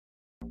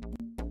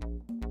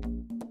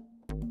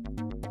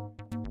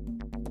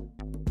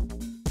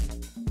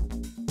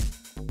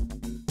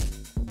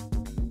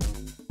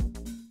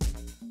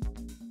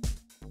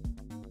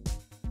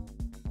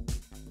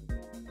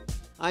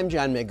I'm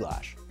John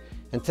Miglautsch,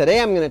 and today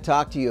I'm going to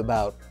talk to you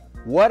about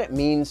what it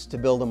means to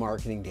build a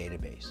marketing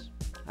database.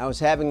 I was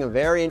having a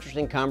very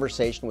interesting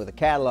conversation with a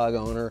catalog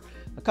owner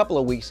a couple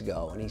of weeks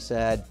ago, and he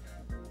said,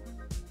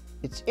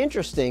 it's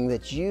interesting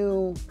that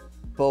you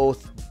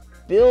both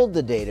build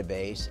the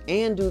database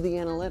and do the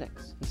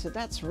analytics. He said,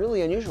 that's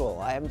really unusual.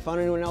 I haven't found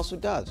anyone else who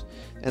does.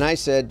 And I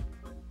said,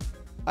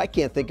 I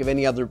can't think of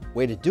any other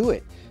way to do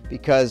it,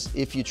 because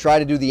if you try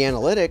to do the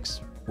analytics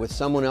with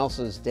someone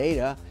else's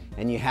data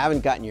and you haven't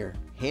gotten your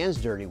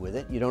hands dirty with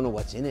it, you don't know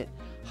what's in it,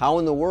 how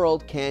in the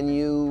world can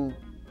you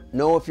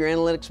know if your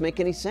analytics make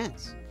any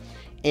sense?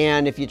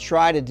 And if you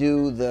try to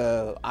do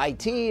the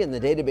IT and the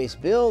database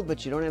build,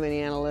 but you don't have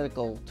any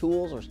analytical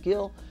tools or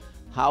skill,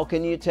 how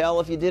can you tell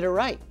if you did it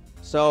right?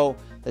 So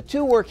the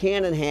two work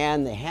hand in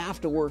hand, they have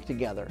to work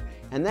together.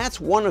 And that's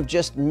one of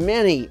just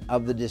many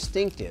of the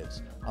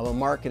distinctives of a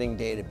marketing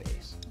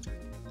database.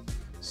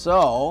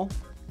 So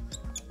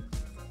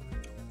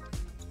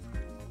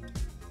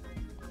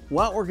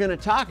what we're going to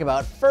talk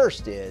about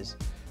first is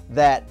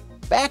that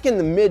back in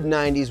the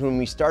mid-90s when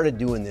we started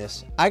doing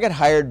this, I got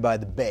hired by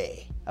the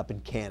Bay up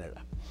in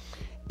Canada.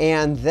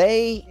 And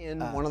they,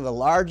 one of the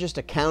largest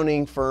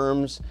accounting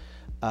firms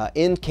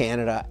in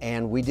Canada,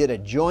 and we did a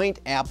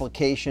joint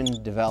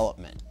application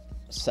development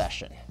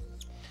session.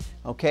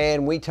 Okay,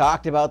 and we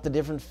talked about the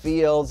different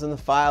fields and the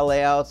file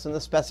layouts and the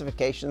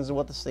specifications and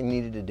what this thing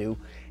needed to do.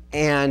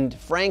 And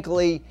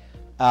frankly,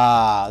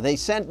 they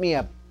sent me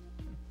a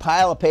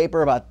pile of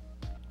paper about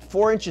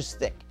 4 inches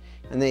thick.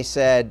 And they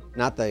said,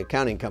 not the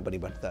accounting company,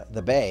 but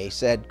the Bay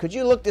said, could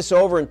you look this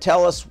over and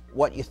tell us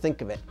what you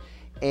think of it?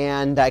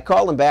 And I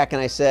called them back and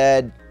I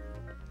said,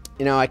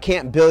 you know, I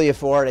can't bill you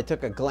for it. I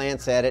took a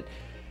glance at it.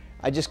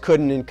 I just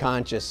couldn't in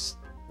conscience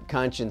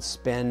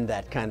spend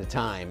that kind of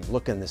time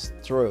looking this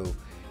through.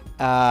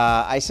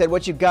 I said,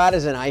 what you got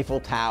is an Eiffel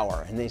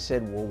Tower. And they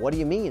said, well, what do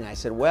you mean? I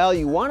said, well,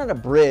 you wanted a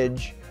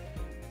bridge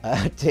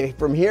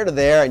from here to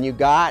there, and you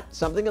got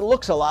something that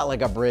looks a lot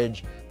like a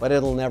bridge, but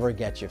it'll never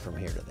get you from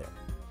here to there.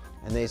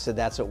 And they said,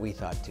 that's what we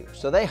thought too.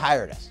 So they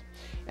hired us.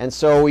 And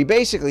so we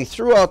basically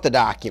threw out the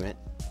document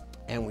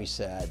and we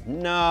said,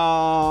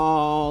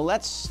 no,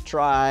 let's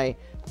try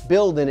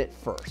building it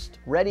first.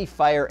 Ready,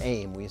 fire,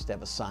 aim. We used to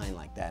have a sign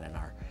like that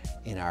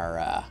in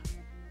our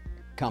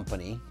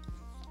company.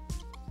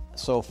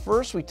 So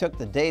first we took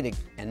the data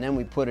and then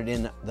we put it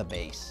in the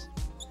base.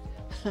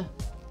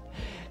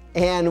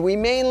 And we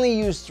mainly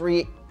use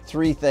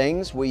three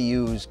things. We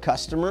use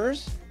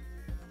customers,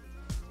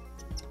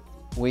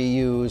 we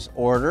use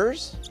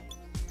orders,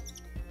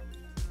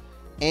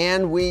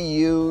 and we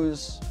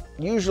use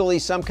usually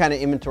some kind of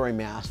inventory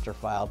master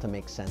file to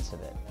make sense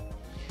of it.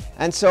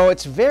 And so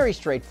it's very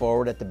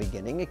straightforward at the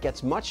beginning. It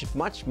gets much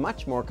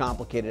more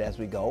complicated as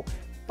we go.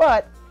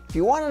 But if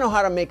you want to know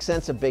how to make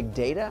sense of big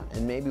data,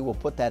 and maybe we'll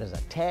put that as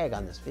a tag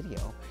on this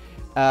video,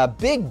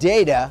 big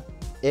data,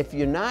 if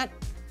you're not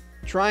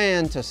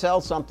trying to sell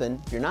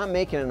something, if you're not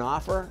making an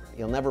offer,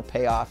 you'll never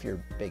pay off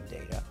your big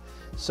data.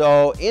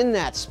 So in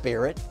that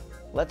spirit,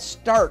 let's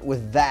start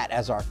with that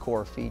as our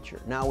core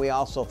feature. Now we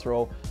also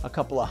throw a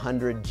couple of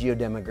hundred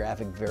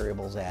geodemographic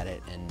variables at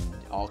it and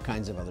all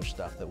kinds of other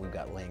stuff that we've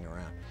got laying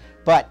around.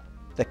 But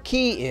the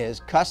key is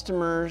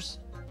customers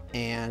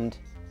and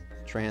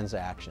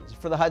transactions.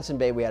 For the Hudson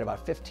Bay, we had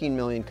about 15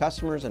 million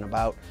customers and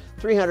about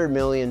 300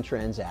 million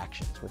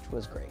transactions, which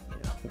was great. You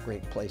know, a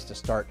great place to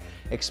start.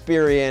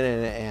 Experian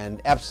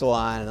and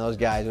Epsilon and those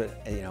guys,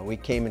 you know, we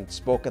came and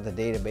spoke at the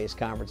database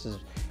conferences,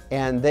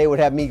 and they would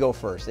have me go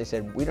first. They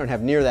said, we don't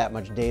have near that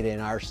much data in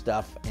our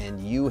stuff,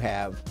 and you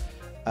have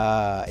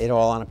it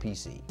all on a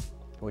PC,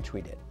 which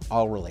we did,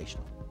 all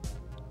relational.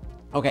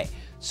 Okay,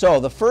 so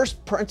the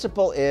first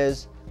principle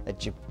is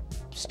that you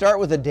start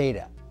with the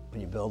data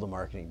when you build a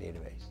marketing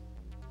database.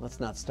 Let's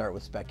not start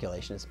with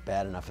speculation. It's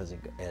bad enough as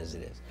it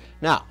is.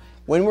 Now,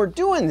 when we're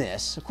doing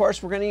this, of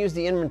course, we're going to use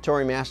the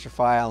inventory master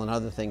file and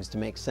other things to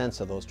make sense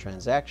of those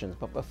transactions.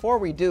 But before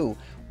we do,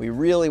 we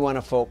really want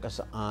to focus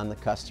on the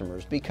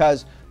customers,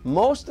 because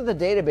most of the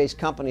database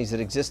companies that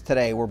exist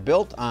today were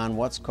built on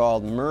what's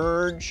called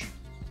merge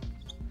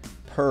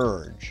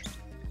purge.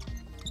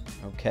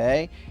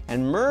 Okay?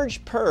 And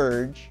merge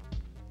purge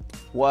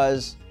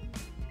was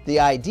the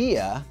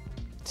idea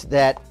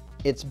that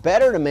it's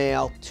better to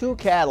mail 2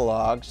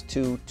 catalogs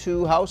to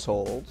 2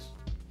 households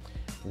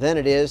than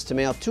it is to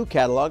mail 2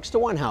 catalogs to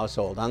 1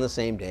 household on the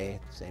same day,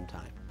 at the same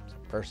time, same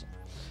person.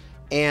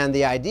 And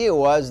the idea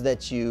was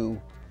that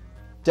you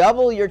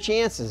double your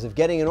chances of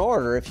getting an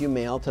order if you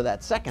mail to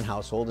that second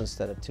household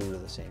instead of 2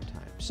 at the same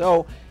time.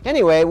 So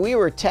anyway, we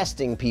were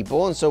testing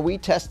people, and so we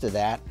tested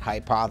that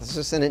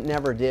hypothesis, and it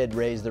never did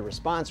raise the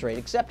response rate,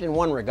 except in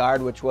one regard,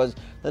 which was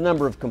the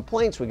number of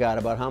complaints we got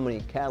about how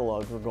many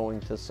catalogs were going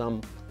to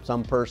some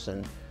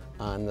person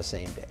on the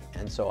same day.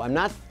 And so I'm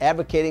not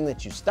advocating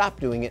that you stop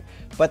doing it,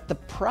 but the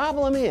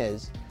problem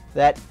is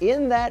that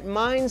in that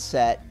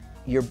mindset,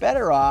 you're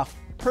better off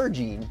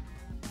purging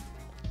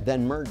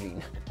than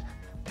merging.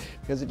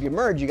 Because if you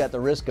merge, you got the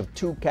risk of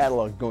 2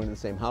 catalogs going to the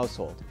same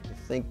household. If you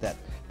think that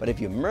But if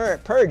you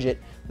purge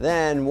it,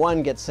 then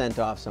one gets sent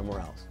off somewhere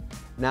else.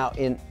 Now,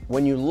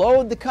 when you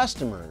load the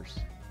customers,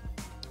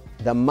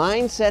 the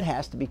mindset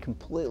has to be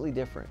completely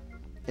different.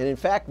 And in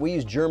fact, we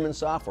use German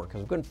software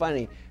because we couldn't find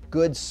any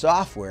good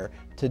software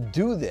to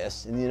do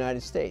this in the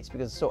United States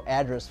because it's so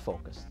address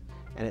focused.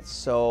 And it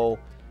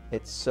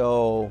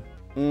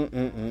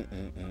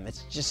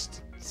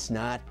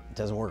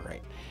doesn't work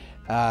right.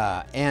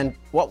 And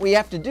what we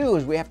have to do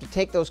is we have to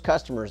take those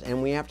customers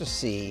and we have to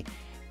see,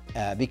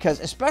 because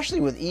especially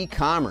with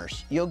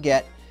e-commerce, you'll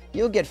get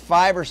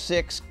 5 or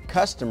 6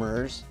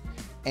 customers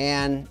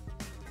and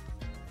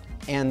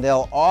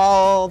they'll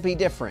all be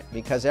different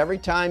because every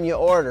time you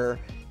order,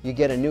 you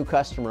get a new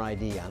customer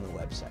ID on the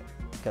website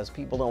because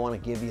people don't want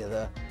to give you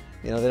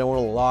they don't want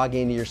to log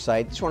into your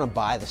site. They just want to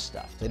buy the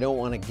stuff. They don't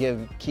want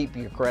to keep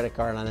your credit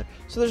card on there.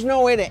 So there's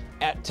no way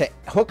to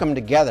hook them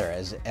together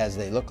as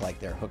they look like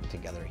they're hooked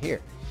together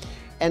here.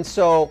 And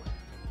so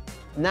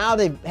now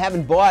they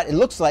haven't bought, it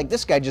looks like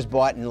this guy just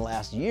bought in the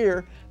last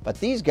year, but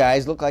these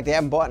guys look like they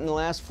haven't bought in the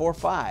last 4 or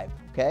 5,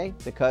 okay?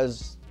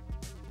 Because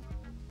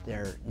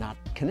they're not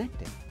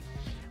connecting.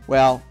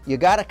 Well, you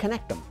got to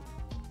connect them.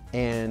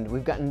 And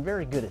we've gotten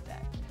very good at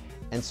that.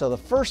 And so the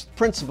first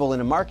principle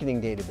in a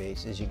marketing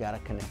database is you got to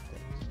connect things.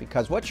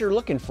 Because what you're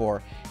looking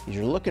for is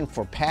you're looking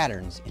for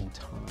patterns in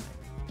time.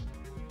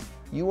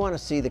 You want to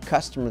see the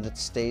customer that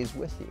stays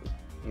with you.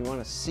 You want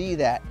to see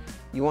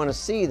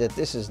that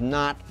this is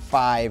not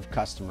 5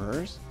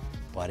 customers,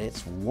 but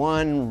it's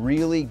one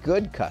really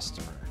good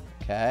customer,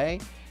 okay?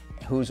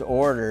 Who's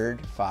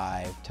ordered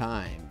 5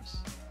 times.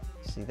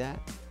 See that?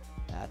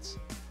 That's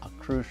a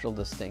crucial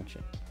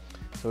distinction.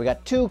 So we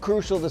got 2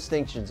 crucial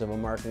distinctions of a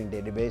marketing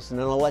database, and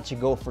then I'll let you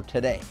go for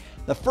today.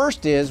 The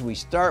first is we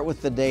start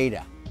with the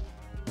data,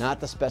 not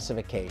the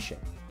specification.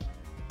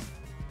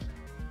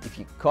 If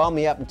you call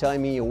me up and tell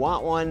me you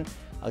want one,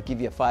 I'll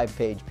give you a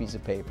 5-page piece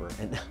of paper.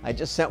 And I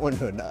just sent one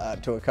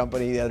to a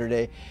company the other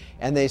day,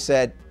 and they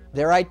said,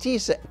 their IT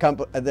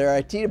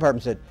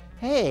department said,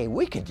 hey,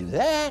 we could do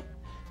that.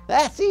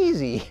 That's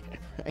easy.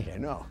 Right, I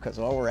know, because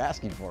all we're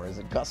asking for is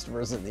the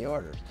customers and the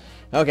orders.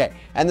 Okay,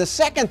 and the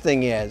second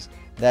thing is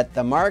that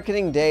the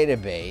marketing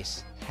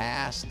database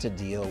has to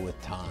deal with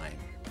time.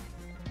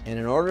 And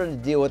in order to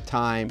deal with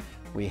time,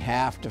 we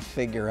have to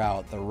figure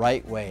out the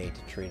right way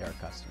to treat our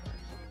customers.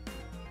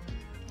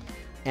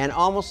 And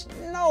almost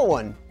no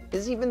one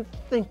is even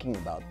thinking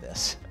about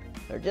this.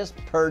 They're just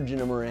purging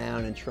them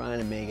around and trying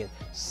to make it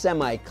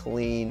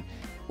semi-clean.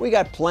 We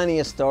got plenty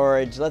of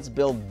storage. Let's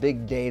build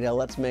big data.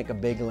 Let's make a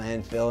big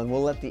landfill, and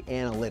we'll let the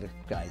analytic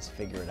guys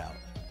figure it out.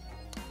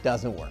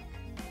 Doesn't work.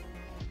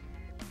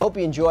 Hope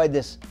you enjoyed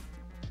this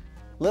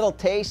little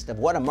taste of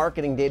what a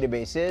marketing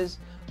database is.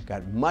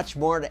 Got much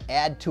more to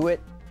add to it.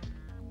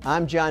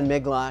 I'm John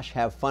Miglautsch.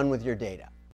 Have fun with your data.